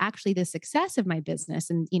me, but actually the success of my business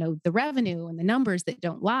and, the revenue and the numbers that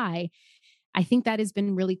don't lie, I think that has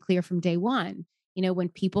been really clear from day one. When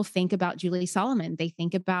people think about Julie Solomon, they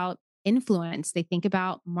think about influence, they think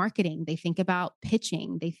about marketing, they think about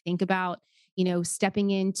pitching, they think about,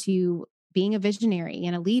 stepping into being a visionary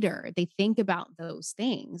and a leader. They think about those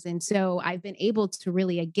things. And so I've been able to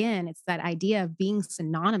really, again, it's that idea of being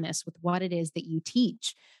synonymous with what it is that you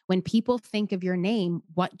teach. When people think of your name,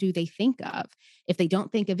 what do they think of? If they don't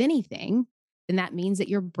think of anything, then that means that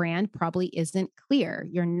your brand probably isn't clear.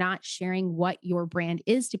 You're not sharing what your brand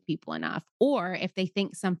is to people enough. Or if they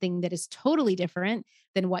think something that is totally different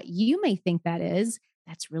than what you may think that is,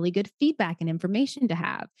 that's really good feedback and information to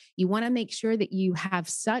have. You want to make sure that you have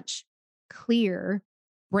such clear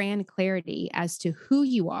brand clarity as to who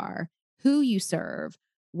you are, who you serve,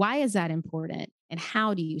 why is that important, and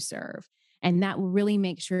how do you serve? And that will really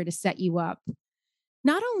make sure to set you up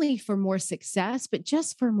not only for more success, but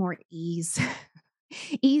just for more ease.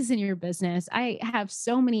 Ease in your business. I have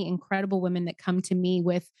so many incredible women that come to me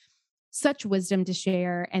with such wisdom to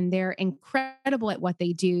share, and they're incredible at what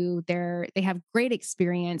they do. They have great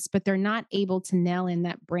experience, but they're not able to nail in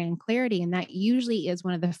that brand clarity. And that usually is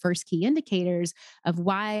one of the first key indicators of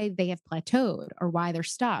why they have plateaued or why they're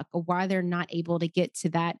stuck or why they're not able to get to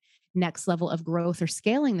that next level of growth or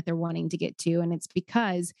scaling that they're wanting to get to. And it's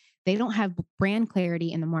because they don't have brand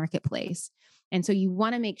clarity in the marketplace. And so you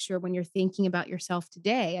want to make sure when you're thinking about yourself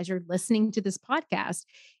today, as you're listening to this podcast,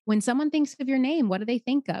 when someone thinks of your name, what do they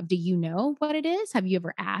think of? Do you know what it is? Have you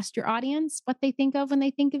ever asked your audience what they think of when they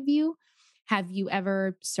think of you? Have you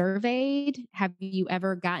ever surveyed? Have you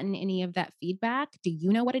ever gotten any of that feedback? Do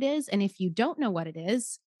you know what it is? And if you don't know what it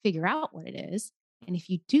is, figure out what it is. And if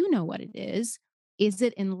you do know what it is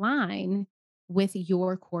it in line with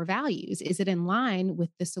your core values? Is it in line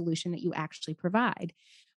with the solution that you actually provide?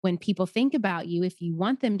 When people think about you, if you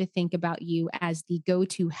want them to think about you as the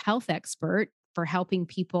go-to health expert for helping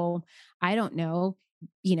people, I don't know,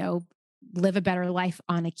 you know, live a better life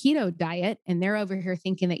on a keto diet, and they're over here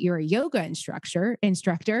thinking that you're a yoga instructor,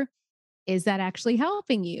 is that actually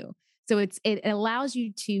helping you? So it allows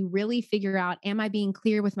you to really figure out, am I being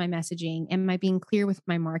clear with my messaging? Am I being clear with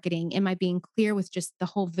my marketing? Am I being clear with just the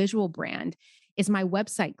whole visual brand? Is my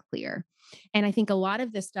website clear? And I think a lot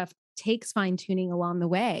of this stuff takes fine tuning along the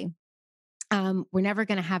way. We're never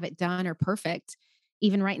going to have it done or perfect.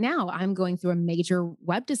 Even right now, I'm going through a major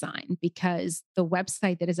web design because the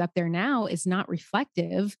website that is up there now is not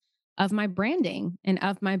reflective of my branding and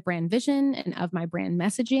of my brand vision and of my brand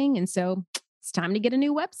messaging. And so it's time to get a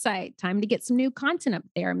new website, time to get some new content up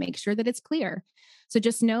there, make sure that it's clear. So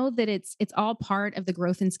just know that it's all part of the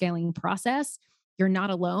growth and scaling process. You're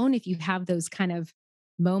not alone if you have those kind of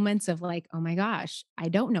moments of like, oh my gosh, I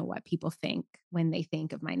don't know what people think when they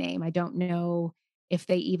think of my name. I don't know if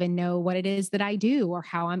they even know what it is that I do or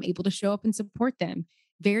how I'm able to show up and support them.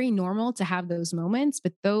 Very normal to have those moments,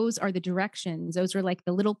 but those are the directions. Those are like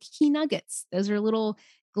the little key nuggets. Those are little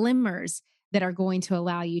glimmers that are going to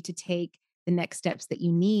allow you to take the next steps that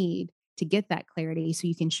you need to get that clarity so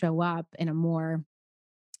you can show up in a more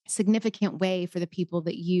significant way for the people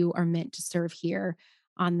that you are meant to serve here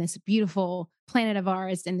on this beautiful planet of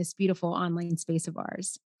ours and this beautiful online space of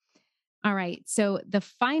ours. All right. So, the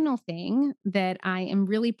final thing that I am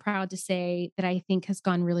really proud to say that I think has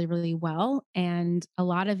gone really, really well, and a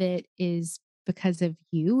lot of it is because of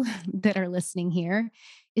you that are listening here,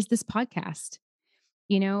 is this podcast.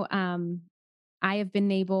 You know, I have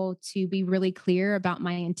been able to be really clear about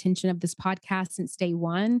my intention of this podcast since day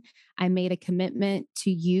one. I made a commitment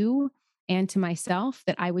to you and to myself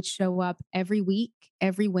that I would show up every week,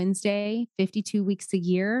 every Wednesday, 52 weeks a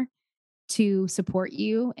year to support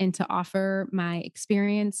you and to offer my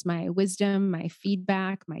experience, my wisdom, my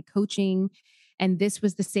feedback, my coaching. And this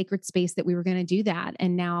was the sacred space that we were going to do that.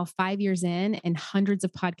 And now, 5 years in and hundreds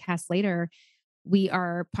of podcasts later,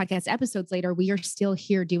 podcast episodes later, we are still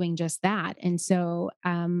here doing just that. And so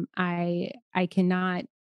I cannot,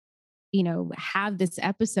 have this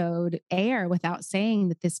episode air without saying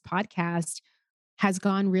that this podcast has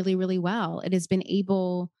gone really, really well. It has been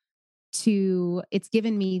it's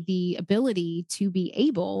given me the ability to be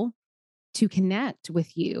able to connect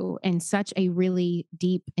with you in such a really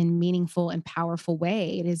deep and meaningful and powerful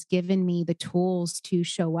way. It has given me the tools to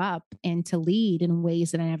show up and to lead in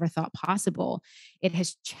ways that I never thought possible. It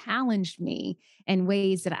has challenged me in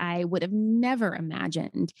ways that I would have never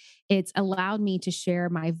imagined. It's allowed me to share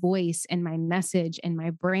my voice and my message and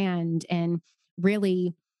my brand and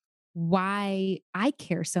really why I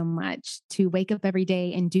care so much to wake up every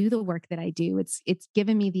day and do the work that I do. It's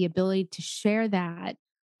given me the ability to share that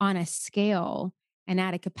on a scale and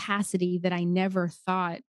at a capacity that I never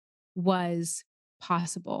thought was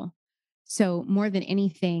possible. So more than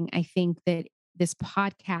anything, I think that this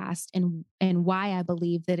podcast and why I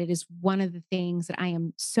believe that it is one of the things that I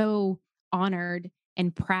am so honored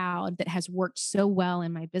and proud that has worked so well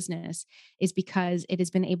in my business is because it has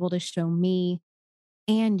been able to show me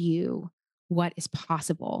and you what is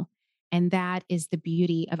possible. And that is the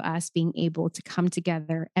beauty of us being able to come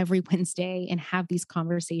together every Wednesday and have these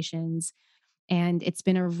conversations. And it's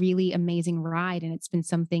been a really amazing ride. And it's been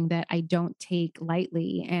something that I don't take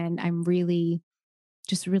lightly. And I'm really,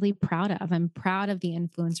 just really proud of. I'm proud of the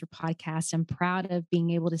Influencer podcast. I'm proud of being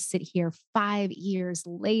able to sit here 5 years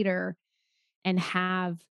later and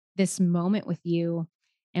have this moment with you.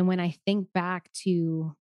 And when I think back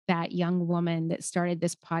to that young woman that started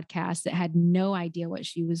this podcast that had no idea what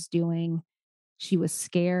she was doing, she was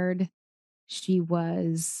scared. She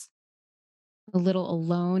was a little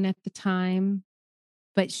alone at the time,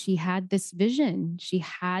 but she had this vision. She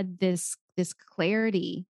had this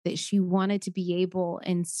clarity that she wanted to be able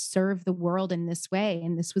and serve the world in this way.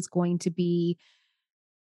 And this was going to be,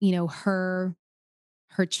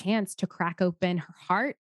 her chance to crack open her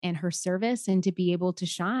heart and her service and to be able to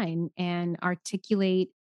shine and articulate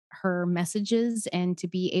her messages and to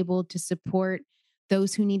be able to support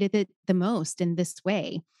those who needed it the most in this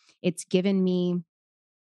way. It's given me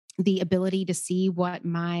the ability to see what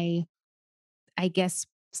my, I guess,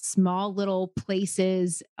 small little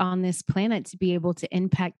places on this planet to be able to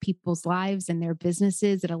impact people's lives and their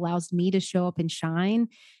businesses. It allows me to show up and shine.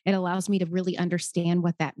 It allows me to really understand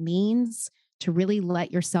what that means, to really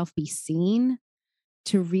let yourself be seen,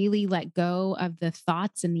 to really let go of the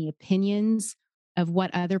thoughts and the opinions of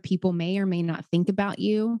what other people may or may not think about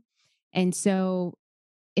you. And so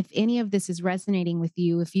if any of this is resonating with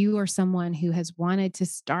you, if you are someone who has wanted to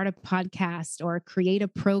start a podcast or create a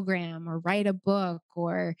program or write a book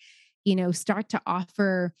or, start to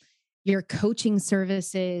offer your coaching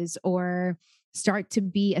services or start to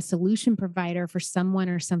be a solution provider for someone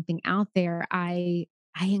or something out there, I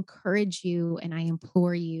encourage you and I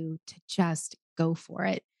implore you to just go for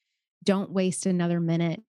it. Don't waste another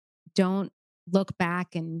minute. Don't look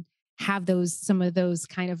back and have some of those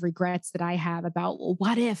kind of regrets that I have about, well,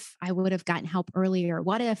 what if I would have gotten help earlier?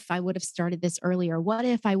 What if I would have started this earlier? What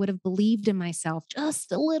if I would have believed in myself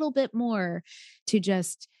just a little bit more to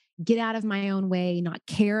just get out of my own way, not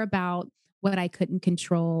care about what I couldn't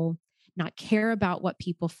control, not care about what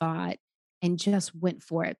people thought, and just went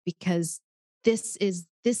for it because this is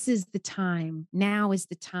the time. Now is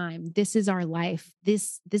the time. This is our life.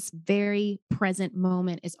 This very present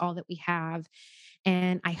moment is all that we have.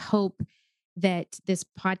 And I hope that this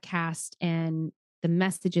podcast and the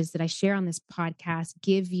messages that I share on this podcast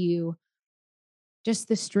give you just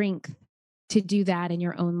the strength to do that in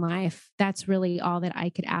your own life. That's really all that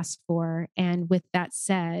I could ask for. And with that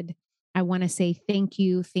said, I want to say thank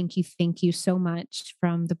you, thank you, thank you so much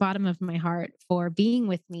from the bottom of my heart for being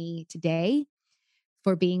with me today,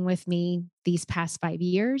 for being with me these past 5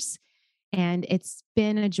 years. And it's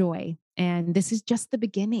been a joy. And this is just the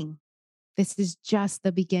beginning. This is just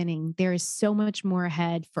the beginning. There is so much more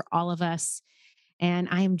ahead for all of us. And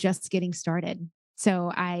I am just getting started.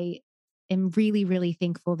 So I am really, really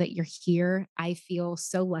thankful that you're here. I feel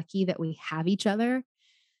so lucky that we have each other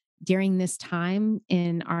during this time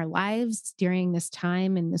in our lives, during this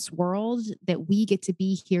time in this world, that we get to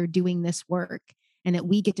be here doing this work and that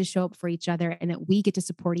we get to show up for each other and that we get to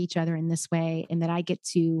support each other in this way and that I get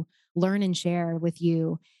to learn and share with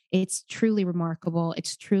you. It's truly remarkable.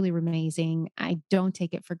 It's truly amazing. I don't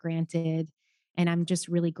take it for granted. And I'm just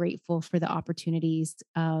really grateful for the opportunities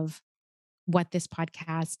of what this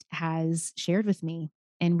podcast has shared with me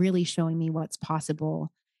and really showing me what's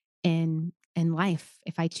possible in life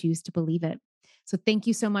if I choose to believe it. So thank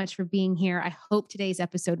you so much for being here. I hope today's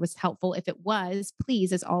episode was helpful. If it was,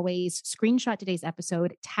 please, as always, screenshot today's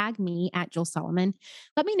episode, tag me at Jill Solomon.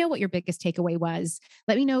 Let me know what your biggest takeaway was.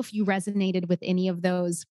 Let me know if you resonated with any of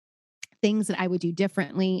those things that I would do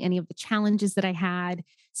differently, any of the challenges that I had,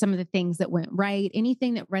 some of the things that went right,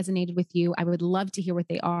 anything that resonated with you. I would love to hear what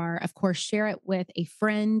they are. Of course, share it with a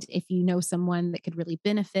friend if you know someone that could really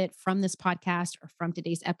benefit from this podcast or from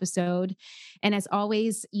today's episode. And as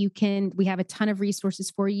always, we have a ton of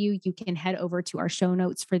resources for you. You can head over to our show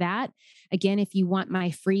notes for that. Again, if you want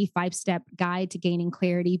my free 5-step guide to gaining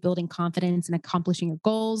clarity, building confidence, and accomplishing your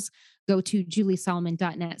goals, go to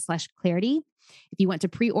juliesolomon.net/clarity. If you want to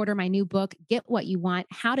pre-order my new book, Get What You Want,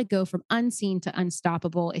 How to Go From Unseen to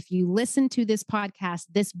Unstoppable, if you listen to this podcast,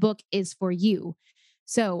 this book is for you.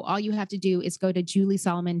 So all you have to do is go to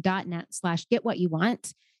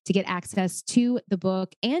juliesolomon.net/getwhatyouwant to get access to the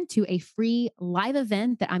book and to a free live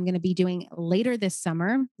event that I'm going to be doing later this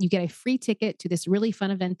summer. You get a free ticket to this really fun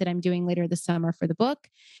event that I'm doing later this summer for the book.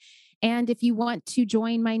 And if you want to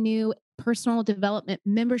join my new personal development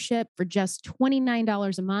membership for just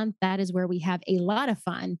 $29 a month, that is where we have a lot of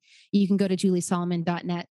fun. You can go to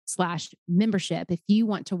juliesolomon.net/membership if you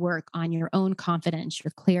want to work on your own confidence,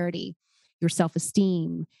 your clarity, your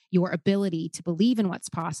self-esteem, your ability to believe in what's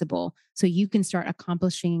possible so you can start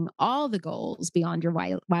accomplishing all the goals beyond your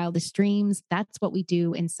wildest dreams. That's what we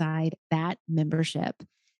do inside that membership.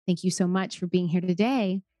 Thank you so much for being here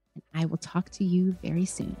today, and I will talk to you very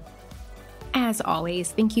soon. As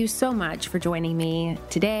always, thank you so much for joining me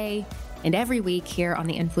today and every week here on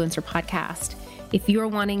the Influencer Podcast. If you're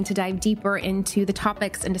wanting to dive deeper into the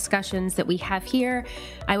topics and discussions that we have here,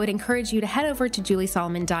 I would encourage you to head over to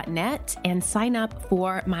juliesolomon.net and sign up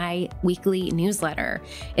for my weekly newsletter.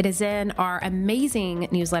 It is in our amazing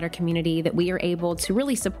newsletter community that we are able to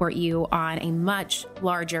really support you on a much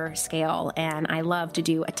larger scale. And I love to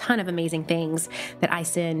do a ton of amazing things that I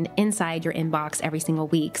send inside your inbox every single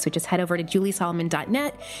week. So just head over to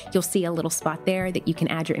juliesolomon.net. You'll see a little spot there that you can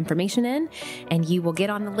add your information in, and you will get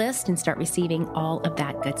on the list and start receiving all of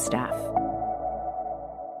that good stuff.